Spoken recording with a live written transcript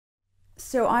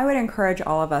So I would encourage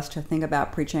all of us to think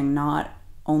about preaching not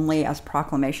only as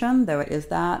proclamation, though it is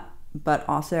that, but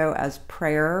also as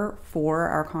prayer for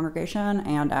our congregation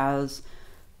and as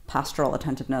pastoral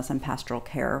attentiveness and pastoral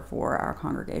care for our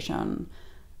congregation.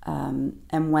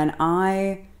 And when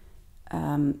I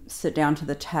sit down to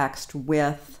the text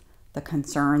with the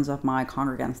concerns of my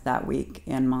congregants that week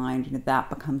in mind, that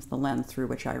becomes the lens through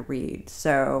which I read.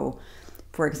 So,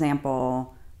 for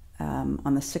example,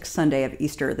 on the sixth Sunday of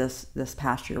Easter this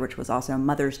past year, which was also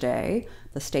Mother's Day,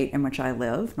 the state in which I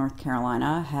live, North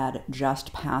Carolina, had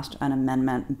just passed an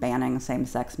amendment banning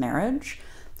same-sex marriage.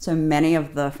 So many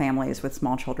of the families with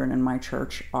small children in my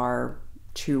church are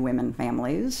two-women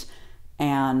families,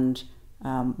 and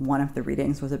one of the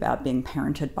readings was about being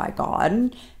parented by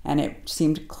God, and it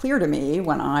seemed clear to me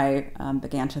when I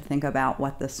began to think about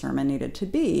what this sermon needed to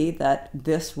be that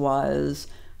this was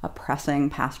a pressing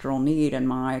pastoral need in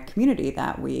my community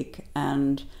that week.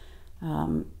 And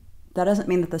that doesn't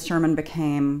mean that the sermon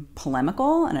became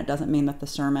polemical, and it doesn't mean that the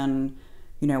sermon,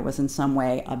 was in some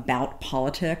way about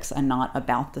politics and not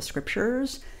about the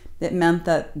scriptures. It meant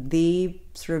that the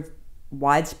sort of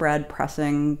widespread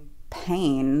pressing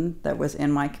pain that was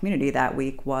in my community that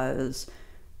week was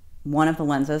one of the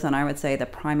lenses, and I would say the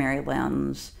primary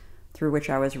lens through which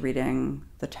I was reading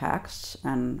the text,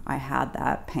 and I had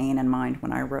that pain in mind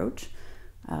when I wrote.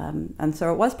 And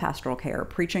so it was pastoral care.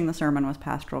 Preaching the sermon was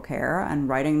pastoral care, and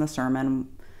writing the sermon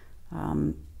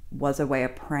was a way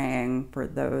of praying for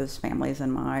those families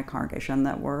in my congregation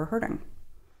that were hurting.